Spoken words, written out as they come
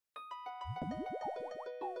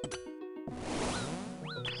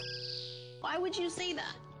Why would you say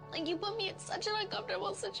that? Like, you put me in such an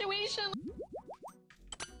uncomfortable situation.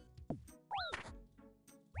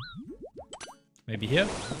 Maybe here?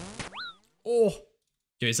 Oh!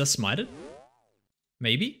 Yo, is that smited?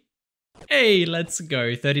 Maybe? Hey, let's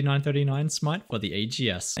go. 39.39 smite for the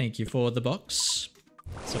AGS. Thank you for the box.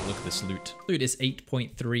 Let's have a look at this loot. Loot is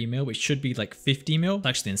 8.3 mil, which should be like 50 mil. It's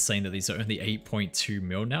actually insane that these are only 8.2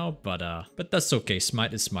 mil now, but that's okay.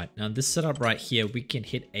 Smite is smite. Now this setup right here, we can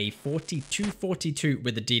hit a 42-42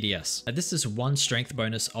 with the DDS. Now, this is one strength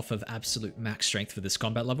bonus off of absolute max strength for this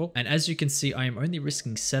combat level. And as you can see, I am only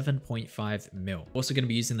risking 7.5 mil. Also going to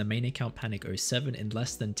be using the main account Panic 07 in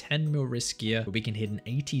less than 10 mil risk gear, but we can hit an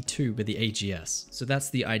 82 with the AGS. So that's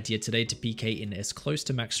the idea today, to PK in as close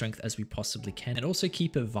to max strength as we possibly can, and also keep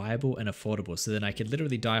it viable and affordable, so then I could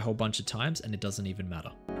literally die a whole bunch of times and it doesn't even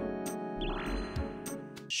matter.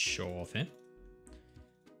 Sure thing.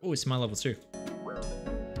 Oh, it's my level 2.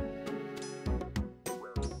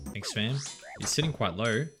 Thanks, fam. He's sitting quite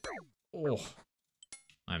low. Oh,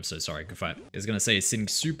 I'm so sorry. Good fight. I was gonna say it's sitting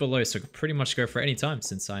super low, so I could pretty much go for any time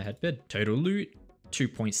since I had bid. Total loot,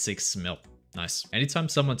 2.6 mil. Nice. Anytime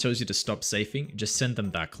someone tells you to stop safing, just send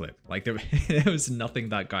them that clip. Like there was nothing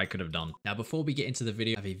that guy could have done. Now, before we get into the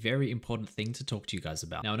video, I have a very important thing to talk to you guys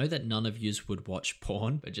about. Now, I know that none of yous would watch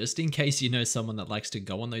porn, but just in case you know someone that likes to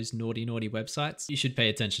go on those naughty websites, you should pay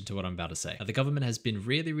attention to what I'm about to say. Now, the government has been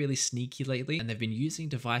really sneaky lately, and they've been using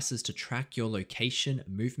devices to track your location,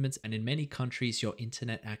 movements, and in many countries, your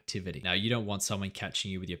internet activity. Now, you don't want someone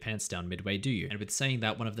catching you with your pants down midway, do you? And with saying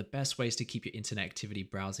that, one of the best ways to keep your internet activity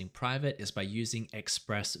browsing private is by using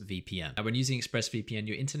ExpressVPN. Now, when using ExpressVPN,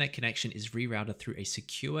 your internet connection is rerouted through a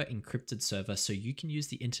secure encrypted server, so you can use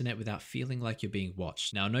the internet without feeling like you're being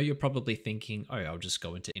watched. Now, I know you're probably thinking, oh, I'll just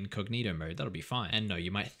go into incognito mode, that'll be fine. And no, you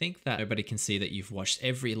might think that nobody can see that you've watched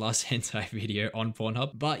every last hentai video on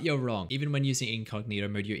Pornhub, but you're wrong. Even when using incognito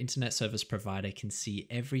mode, your internet service provider can see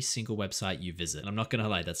every single website you visit. And I'm not gonna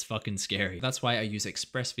lie, that's fucking scary. That's why I use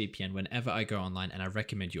ExpressVPN whenever I go online, and I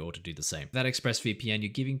recommend you all to do the same. With that ExpressVPN, you're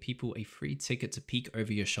giving people a free ticket to peek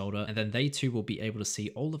over your shoulder, and then they too will be able to see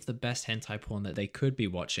all of the best hentai porn that they could be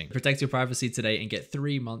watching. Protect your privacy today and get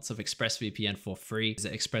 3 months of ExpressVPN for free.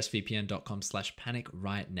 Visit expressvpn.com/panic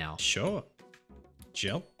right now. Sure.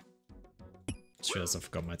 Jill. Just realized I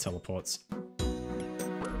forgot my teleports.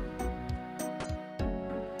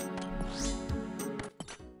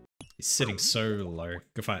 He's sitting so low.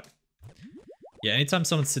 Good fight. Yeah, anytime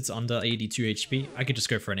someone sits under 82 HP, I could just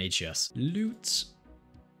go for an AGS. Loot.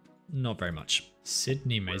 Not very much.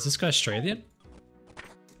 Sydney, mate. Is this guy Australian?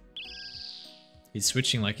 He's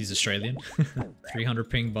switching like he's Australian. 300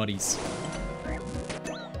 ping bodies.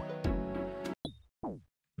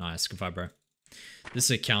 Nice. Good fight, bro. This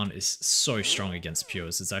account is so strong against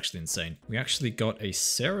pures. It's actually insane. We actually got a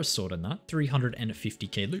Sarah sword in that.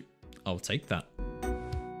 350k loot. I'll take that.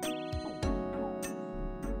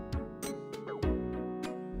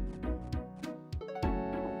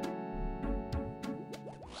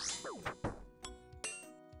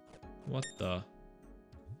 What the?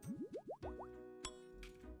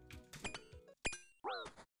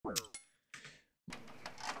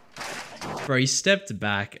 Bro, he stepped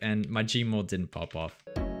back and my Gmod didn't pop off.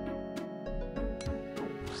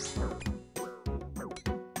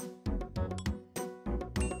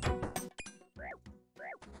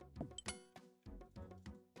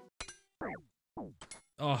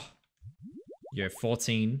 Oh. Yo,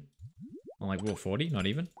 14. I'm like, what, 40? Not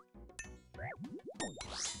even?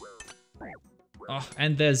 Oh,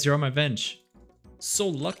 and there's Zero My Venge. So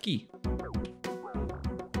lucky.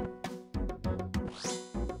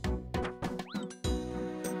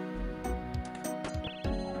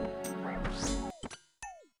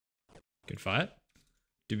 Good fight.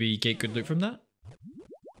 Did we get good loot from that?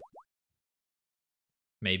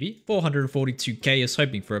 Maybe. 442k. I was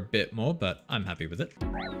hoping for a bit more, but I'm happy with it.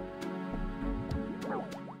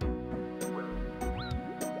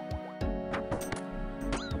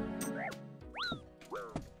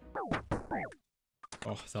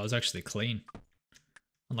 Oh, that was actually clean.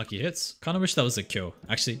 Unlucky hits. Kind of wish that was a kill.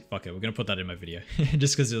 Actually, fuck it. We're going to put that in my video.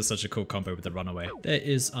 Just because it was such a cool combo with the runaway. There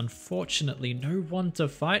is unfortunately no one to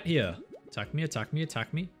fight here. Attack me, attack me,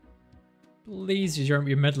 attack me. Please use your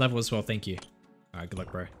med level as well. Thank you. Alright, good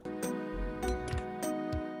luck, bro.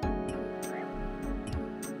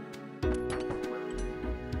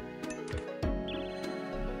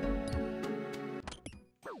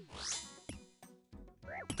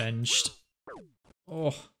 Benched.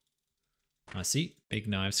 Oh. I see. Big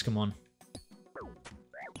knives, come on.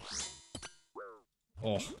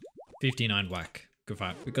 Oh. 59 whack. Good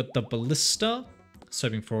fight. We got the ballista.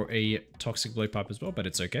 Hoping for a toxic blowpipe as well, but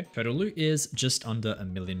it's okay. Total loot is just under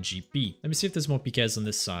 1 million GP. Let me see if there's more Pkers on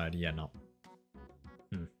this side. Yeah, no.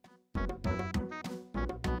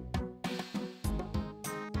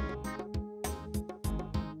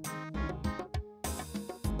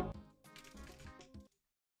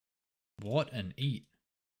 What an eat.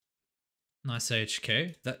 Nice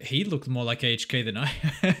HK. That he looked more like HK than I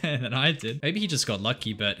than I did. Maybe he just got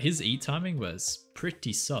lucky, but his eat timing was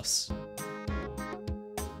pretty sus.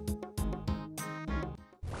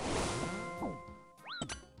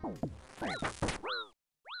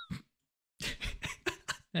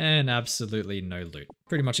 And absolutely no loot.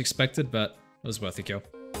 Pretty much expected, but it was worth a kill.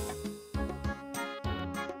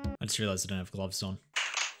 I just realized I don't have gloves on.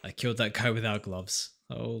 I killed that guy without gloves.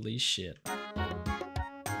 Holy shit.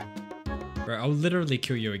 Bro, I'll literally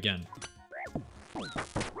kill you again.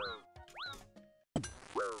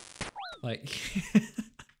 Like,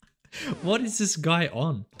 what is this guy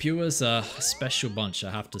on? Pures are a special bunch, I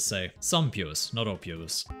have to say. Some pures, not all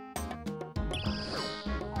pures.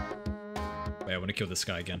 Wait, I want to kill this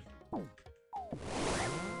guy again. I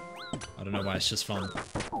don't know why, it's just fun.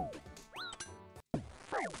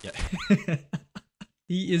 Yeah.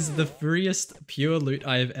 He is the freest pure loot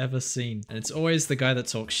I have ever seen. And it's always the guy that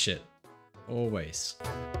talks shit. Always.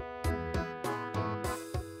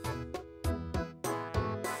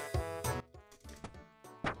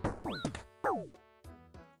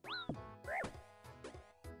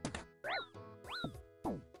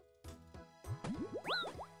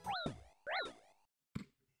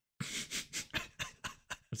 I'm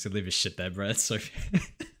just gonna leave his shit there, bro. It's so...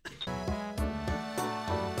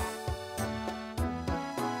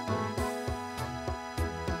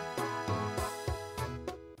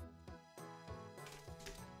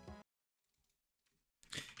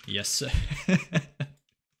 Yes, sir.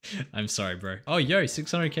 I'm sorry, bro. Oh, yo,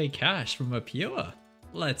 600k cash from a pure.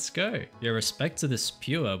 Let's go. Yo, respect to this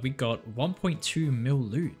pure, we got 1.2 mil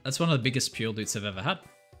loot. That's one of the biggest pure loots I've ever had.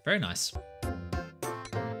 Very nice.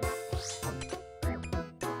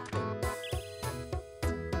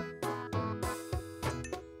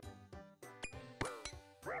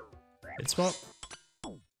 Hit swap.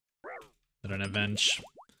 I don't have bench.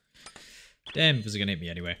 Damn, it was gonna hit me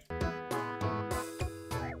anyway.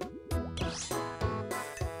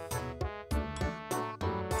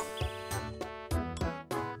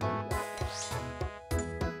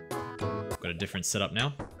 Got a different setup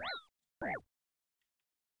now.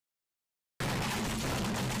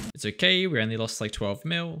 It's okay, we only lost like 12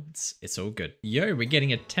 mil. It's all good. Yo, we're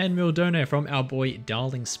getting a 10 mil dono from our boy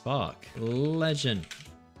Darling Spark. Legend.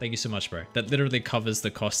 Thank you so much, bro. That literally covers the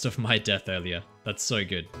cost of my death earlier. That's so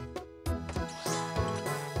good.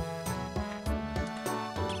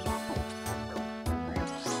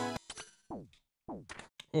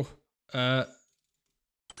 Oh,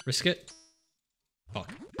 risk it.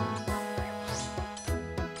 Fuck.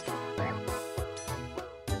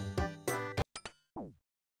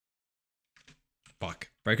 Fuck.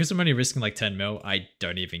 Bro, because I'm only risking like 10 mil, I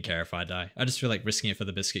don't even care if I die. I just feel like risking it for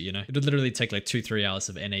the biscuit, you know? It would literally take like 2-3 hours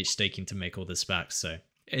of NH staking to make all this back, so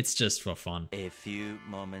it's just for fun. A few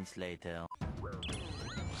moments later.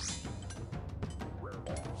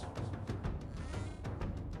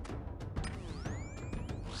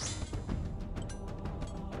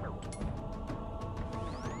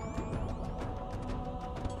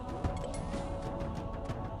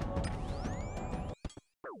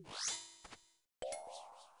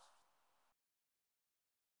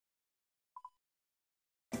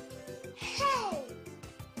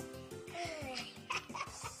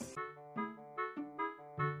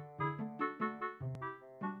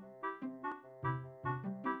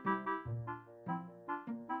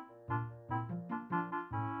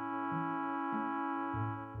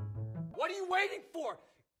 What are you waiting for?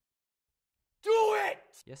 Do it!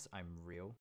 Yes, I'm real.